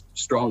stay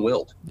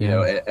strong-willed,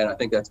 and I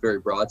think that's very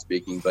broad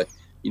speaking. But,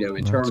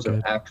 in terms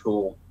of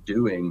actual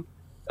doing,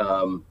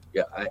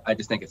 I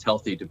just think it's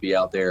healthy to be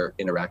out there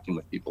interacting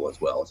with people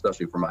as well,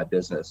 especially for my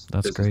business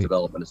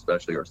development,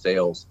 especially, or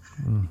sales.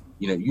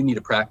 You need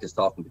to practice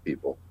talking to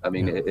people. I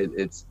mean,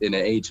 it's in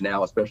an age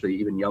now, especially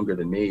even younger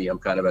than me. I'm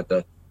kind of at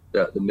the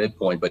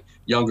midpoint, but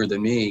younger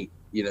than me,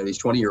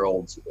 these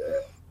 20-year-olds,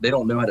 they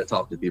don't know how to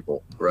talk to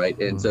people, right?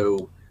 And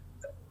so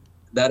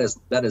that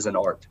is an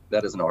art.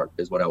 That is an art,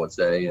 is what I would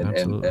say.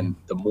 And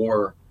the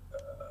more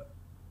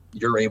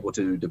you're able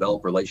to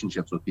develop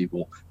relationships with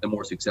people, the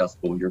more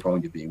successful you're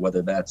going to be,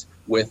 whether that's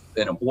with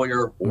an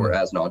employer or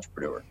as an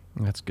entrepreneur.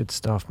 That's good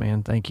stuff,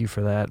 man. Thank you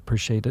for that.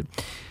 Appreciate it.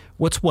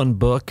 What's one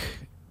book,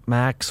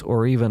 Max,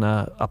 or even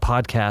a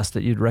podcast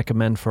that you'd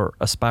recommend for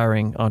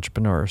aspiring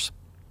entrepreneurs?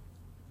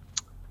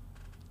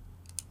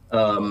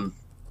 I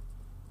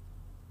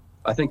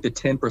think the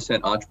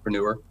 10%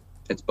 Entrepreneur.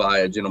 It's by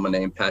a gentleman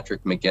named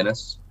Patrick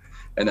McGinnis,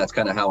 and that's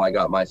kind of how I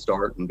got my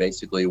start. And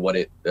basically what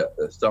it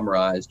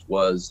summarized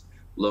was,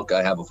 look,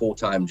 I have a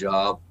full-time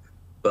job,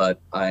 but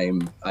I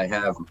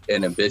have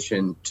an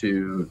ambition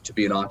to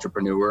be an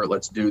entrepreneur.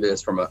 Let's do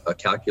this from a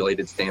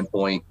calculated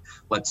standpoint.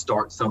 Let's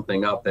start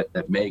something up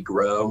that may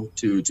grow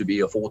to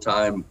be a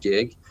full-time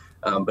gig.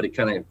 But it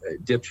kind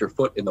of dips your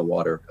foot in the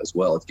water as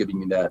well. It's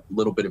giving you that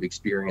little bit of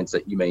experience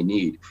that you may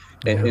need.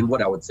 And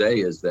what I would say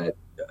is that,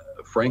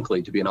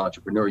 frankly, to be an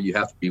entrepreneur, you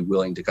have to be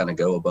willing to kind of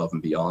go above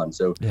and beyond.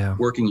 So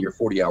working your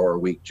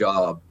 40-hour-a-week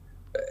job,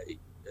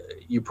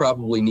 you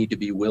probably need to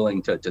be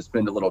willing to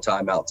spend a little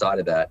time outside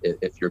of that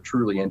if you're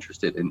truly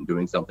interested in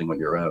doing something on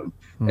your own.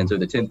 And so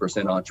the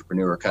 10%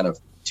 Entrepreneur kind of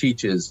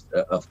teaches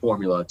a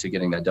formula to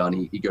getting that done.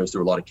 He goes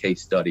through a lot of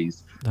case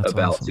studies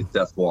about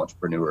successful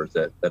entrepreneurs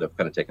that have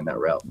kind of taken that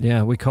route.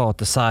 Yeah, we call it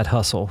the side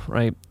hustle,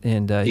 right?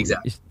 And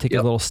exactly. You take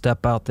a little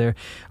step out there.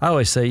 I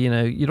always say,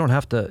 you don't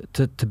have to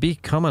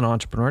become an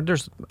entrepreneur.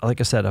 There's, like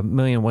I said, a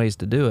million ways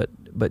to do it,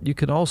 but you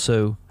can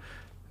also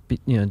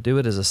do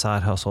it as a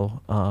side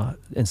hustle.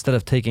 Instead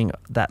of taking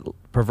that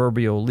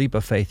proverbial leap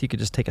of faith, you could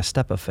just take a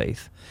step of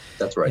faith.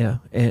 That's right.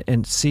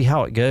 And see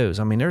how it goes.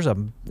 I mean, there's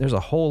a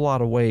whole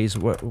lot of ways,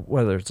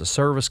 whether it's a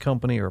service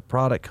company or a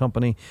product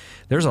company,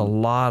 there's a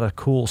lot of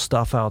cool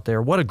stuff out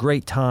there. What a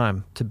great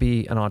time to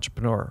be an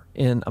entrepreneur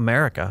in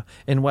America,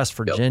 in West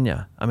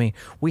Virginia. I mean,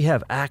 we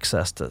have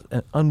access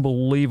to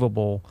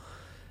unbelievable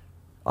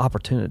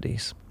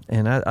opportunities.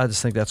 And I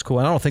just think that's cool.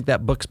 And I don't think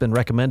that book's been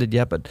recommended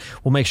yet, but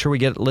we'll make sure we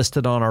get it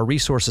listed on our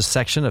resources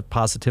section at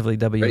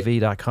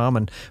positivelyWV.com,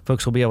 and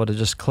folks will be able to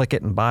just click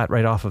it and buy it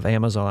right off of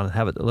Amazon and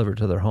have it delivered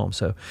to their home.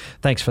 So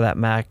thanks for that,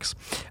 Max.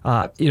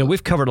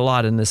 We've covered a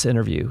lot in this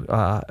interview.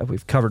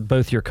 We've covered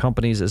both your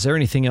companies. Is there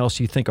anything else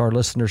you think our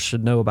listeners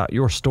should know about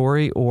your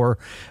story or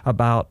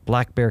about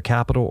Black Bear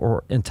Capital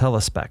or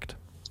Intellispect?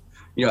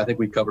 I think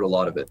we've covered a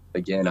lot of it.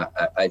 Again,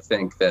 I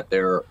think that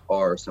there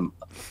are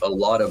a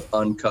lot of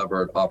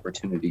uncovered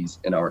opportunities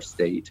in our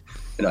state.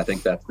 And I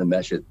think that's the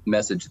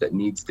message that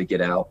needs to get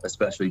out,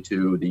 especially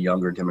to the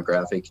younger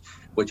demographic,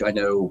 which I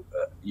know,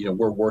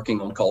 we're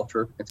working on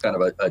culture. It's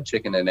kind of a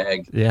chicken and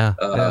egg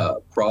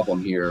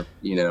problem here.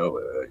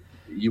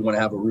 You want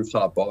to have a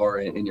rooftop bar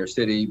in your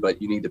city, but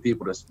you need the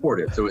people to support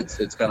it. So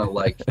it's kind of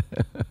like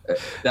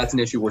that's an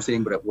issue we're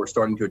seeing, but we're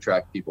starting to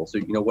attract people. So,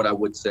 what I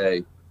would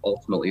say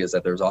ultimately is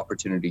that there's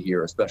opportunity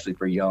here, especially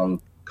for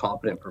young,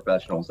 competent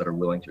professionals that are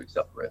willing to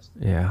accept risk.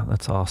 Yeah,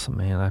 that's awesome,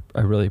 man.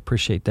 I really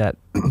appreciate that.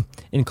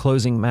 In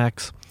closing,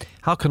 Max,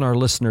 how can our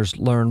listeners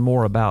learn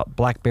more about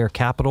Black Bear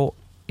Capital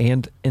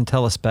and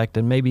Intellispect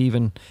and maybe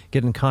even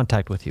get in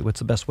contact with you? What's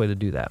the best way to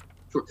do that?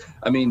 Sure.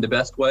 The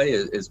best way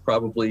is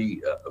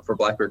probably for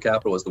Black Bear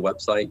Capital is the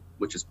website,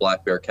 which is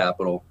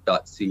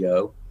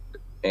blackbearcapital.co,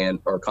 and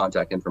our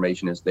contact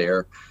information is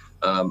there.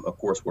 Of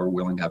course, we're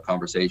willing to have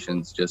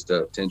conversations just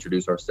to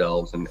introduce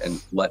ourselves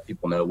and let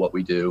people know what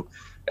we do.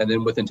 And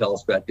then with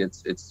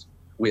Intellispect,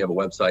 we have a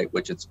website,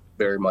 which it's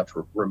very much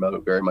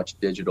remote, very much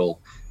digital.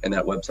 And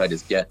that website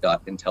is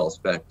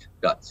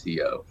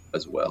get.intellispect.co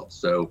as well.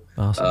 So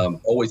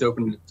awesome. Always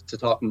open to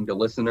talking to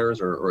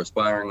listeners or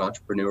aspiring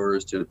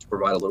entrepreneurs to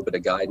provide a little bit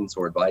of guidance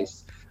or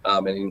advice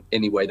in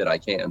any way that I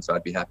can. So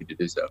I'd be happy to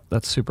do so.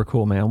 That's super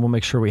cool, man. We'll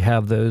make sure we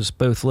have those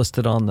both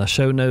listed on the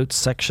show notes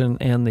section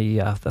and the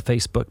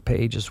Facebook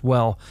page as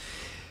well.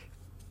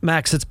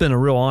 Max, it's been a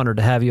real honor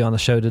to have you on the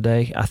show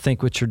today. I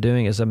think what you're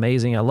doing is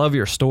amazing. I love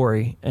your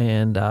story,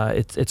 and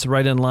it's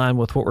right in line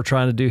with what we're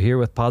trying to do here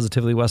with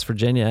Positively West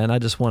Virginia, and I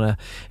just want to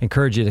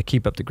encourage you to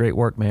keep up the great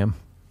work, man.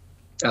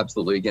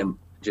 Absolutely. Again,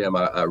 Jim,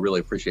 I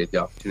really appreciate the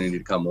opportunity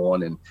to come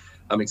on, and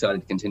I'm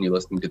excited to continue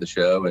listening to the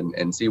show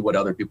and see what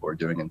other people are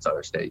doing inside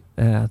our state.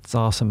 Yeah, that's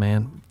awesome,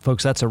 man.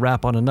 Folks, that's a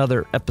wrap on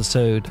another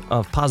episode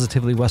of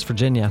Positively West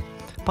Virginia.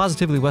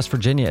 Positively West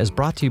Virginia is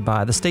brought to you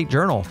by the State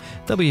Journal,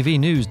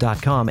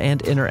 WVNews.com,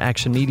 and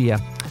Interaction Media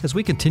as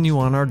we continue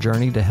on our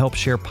journey to help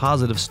share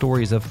positive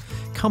stories of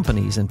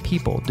companies and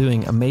people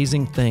doing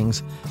amazing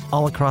things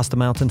all across the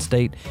Mountain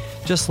State,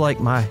 just like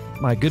my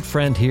good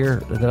friend here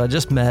that I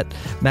just met,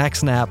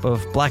 Max Knapp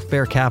of Black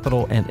Bear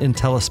Capital and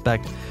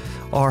Intellispect.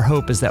 Our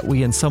hope is that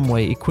we in some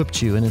way equipped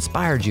you and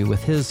inspired you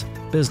with his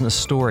business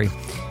story,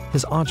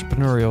 his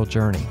entrepreneurial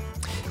journey.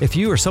 If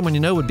you or someone you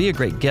know would be a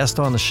great guest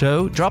on the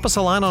show, drop us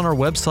a line on our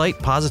website,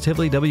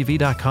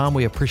 positivelyWV.com.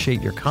 We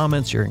appreciate your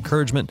comments, your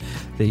encouragement,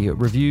 the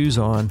reviews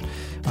on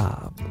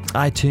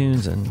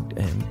iTunes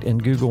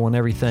and Google and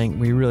everything.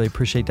 We really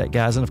appreciate that,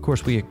 guys. And of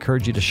course, we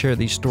encourage you to share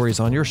these stories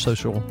on your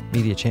social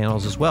media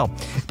channels as well.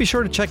 Be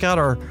sure to check out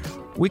our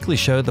weekly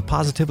show, the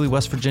Positively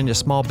West Virginia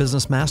Small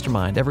Business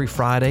Mastermind, every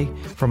Friday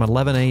from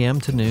 11 a.m.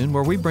 to noon,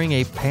 where we bring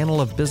a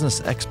panel of business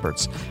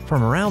experts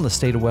from around the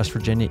state of West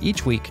Virginia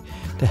each week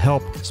to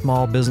help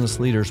small business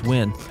leaders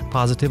win.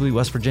 Positively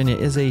West Virginia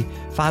is a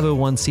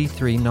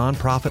 501c3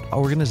 nonprofit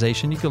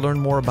organization. You can learn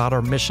more about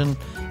our mission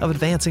of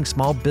advancing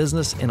small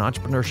business and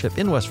entrepreneurship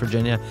in West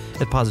Virginia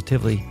at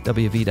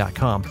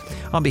positivelyWV.com.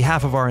 On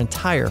behalf of our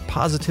entire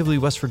Positively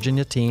West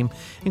Virginia team,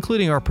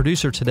 including our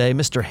producer today,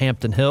 Mr.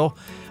 Hampton Hill,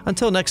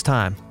 until next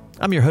time,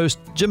 I'm your host,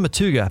 Jim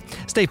Matuga.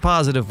 Stay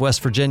positive,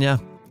 West Virginia.